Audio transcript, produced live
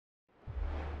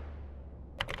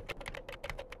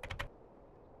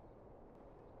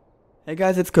Hey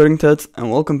guys, it's CodingTuts and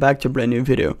welcome back to a brand new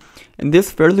video. In this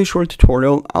fairly short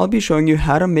tutorial, I'll be showing you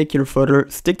how to make your footer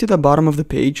stick to the bottom of the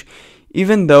page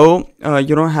even though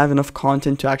you don't have enough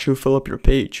content to actually fill up your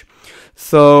page.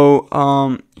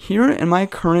 So here in my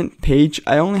current page,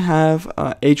 I only have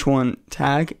a h1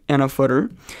 tag and a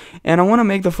footer, and I want to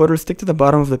make the footer stick to the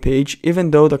bottom of the page even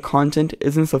though the content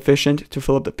isn't sufficient to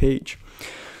fill up the page.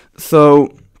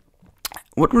 So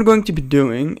what we're going to be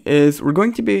doing is we're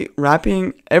going to be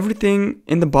wrapping everything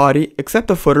in the body except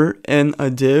the footer in a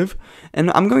div, and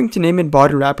I'm going to name it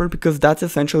body wrapper because that's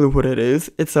essentially what it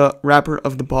is. It's a wrapper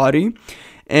of the body,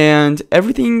 and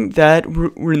everything that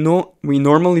we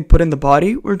normally put in the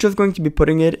body, we're just going to be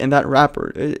putting it in that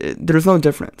wrapper. There's no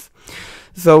difference.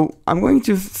 So I'm going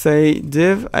to say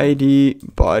div id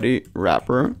body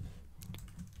wrapper,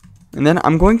 and then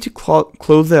I'm going to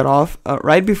close that off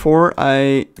right before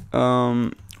the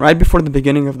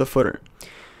beginning of the footer.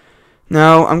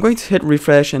 Now I'm going to hit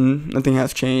refresh and nothing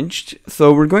has changed.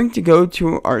 So we're going to go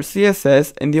to our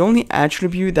CSS, and the only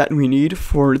attribute that we need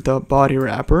for the body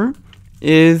wrapper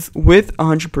is width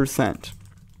 100%.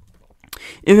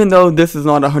 Even though this is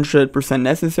not 100%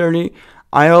 necessary,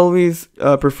 I always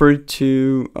prefer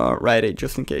to write it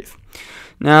just in case.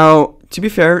 Now, to be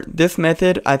fair, this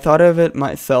method, I thought of it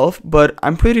myself, but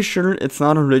I'm pretty sure it's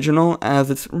not original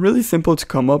as it's really simple to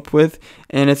come up with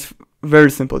and it's very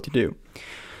simple to do.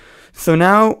 So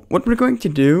now what we're going to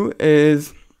do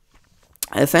is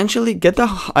essentially get the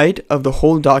height of the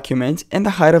whole document and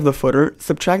the height of the footer,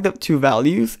 subtract the two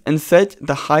values, and set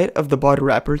the height of the body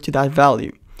wrapper to that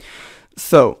value.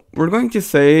 So we're going to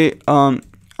say, I'm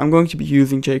going to be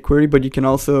using jQuery, but you can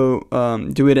also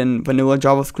do it in vanilla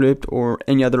JavaScript or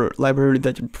any other library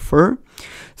that you prefer.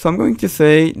 So I'm going to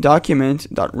say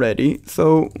document.ready.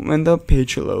 So when the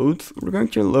page loads, we're going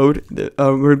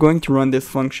to run this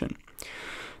function.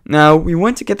 Now we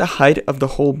want to get the height of the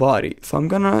whole body. So I'm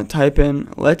gonna type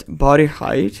in let body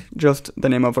height, just the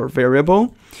name of our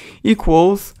variable,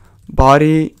 equals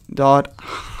body.height.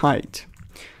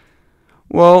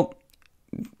 Well,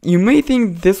 you may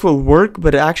think this will work,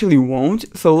 but it actually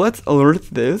won't. So let's alert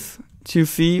this to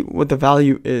see what the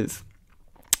value is.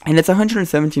 And it's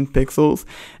 117 pixels.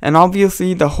 And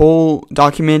obviously the whole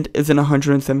document isn't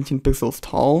 117 pixels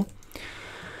tall.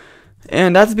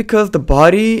 And that's because the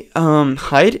body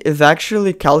height is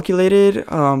actually calculated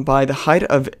by the height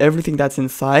of everything that's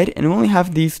inside. And we only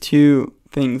have these two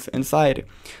things inside.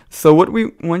 So what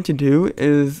we want to do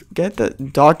is get the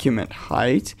document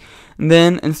height. And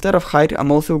then instead of height,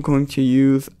 I'm also going to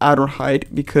use outer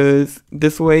height because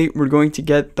this way we're going to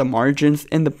get the margins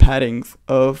and the paddings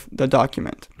of the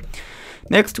document.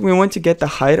 Next, we want to get the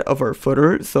height of our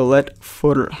footer. So let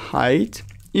footer height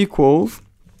equals,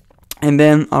 and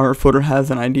then our footer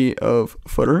has an ID of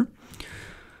footer,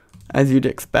 as you'd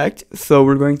expect. So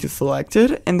we're going to select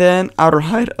it, and then outer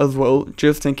height as well,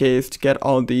 just in case, to get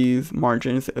all these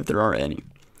margins if there are any.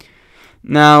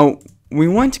 Now, we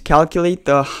want to calculate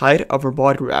the height of our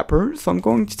body wrapper, so I'm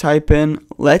going to type in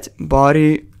let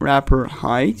body wrapper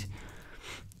height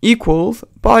equals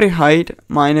body height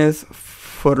minus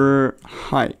footer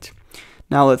height.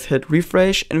 Now let's hit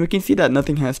refresh, and we can see that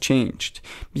nothing has changed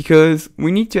because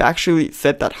we need to actually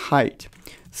set that height.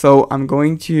 So I'm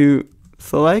going to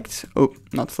select,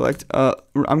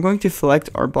 I'm going to select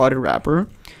our body wrapper.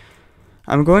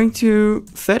 I'm going to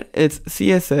set its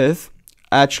CSS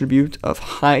attribute of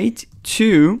height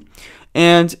to,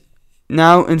 and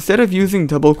now instead of using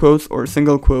double quotes or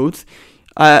single quotes,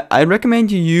 I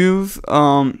recommend you use,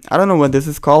 I don't know what this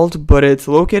is called, but it's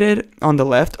located on the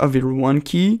left of your 1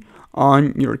 key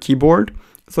on your keyboard.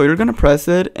 So you're gonna press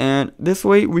it, and this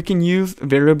way we can use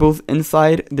variables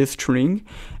inside this string,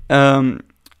 we don't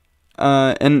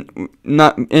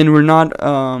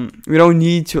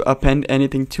need to append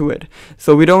anything to it.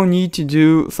 So we don't need to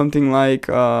do something like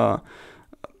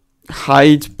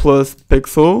height plus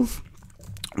pixels.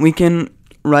 We can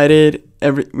write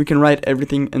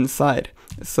everything inside.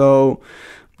 So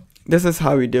this is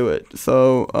how we do it.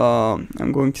 So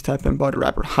I'm going to type in body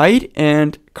wrapper height,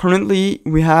 and currently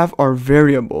we have our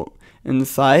variable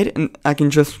inside, and I can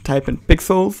just type in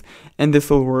pixels and this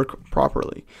will work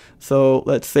properly. So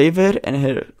let's save it and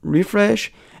hit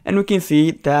refresh, and we can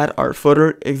see that our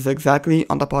footer is exactly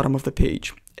on the bottom of the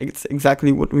page. It's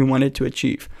exactly what we wanted to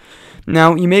achieve.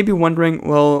 Now you may be wondering,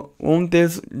 well, won't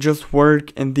this just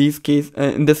work in this case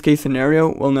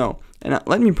scenario? Well, no, and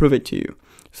let me prove it to you.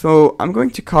 So I'm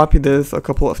going to copy this a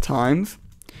couple of times,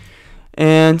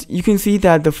 and you can see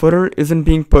that the footer isn't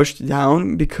being pushed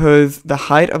down because the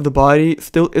height of the body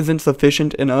still isn't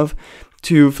sufficient enough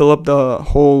to fill up the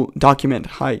whole document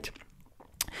height.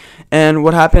 And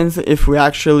what happens if we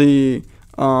actually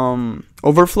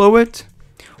overflow it?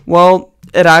 Well,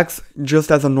 it acts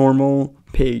just as a normal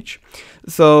page.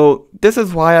 So this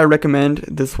is why I recommend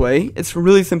this way. It's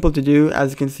really simple to do.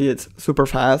 As you can see, it's super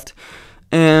fast.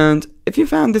 And if you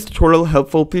found this tutorial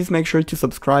helpful, please make sure to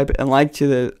subscribe and like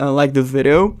this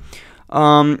video.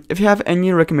 If you have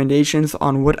any recommendations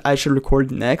on what I should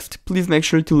record next, please make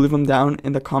sure to leave them down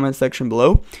in the comment section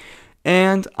below.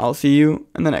 And I'll see you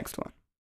in the next one.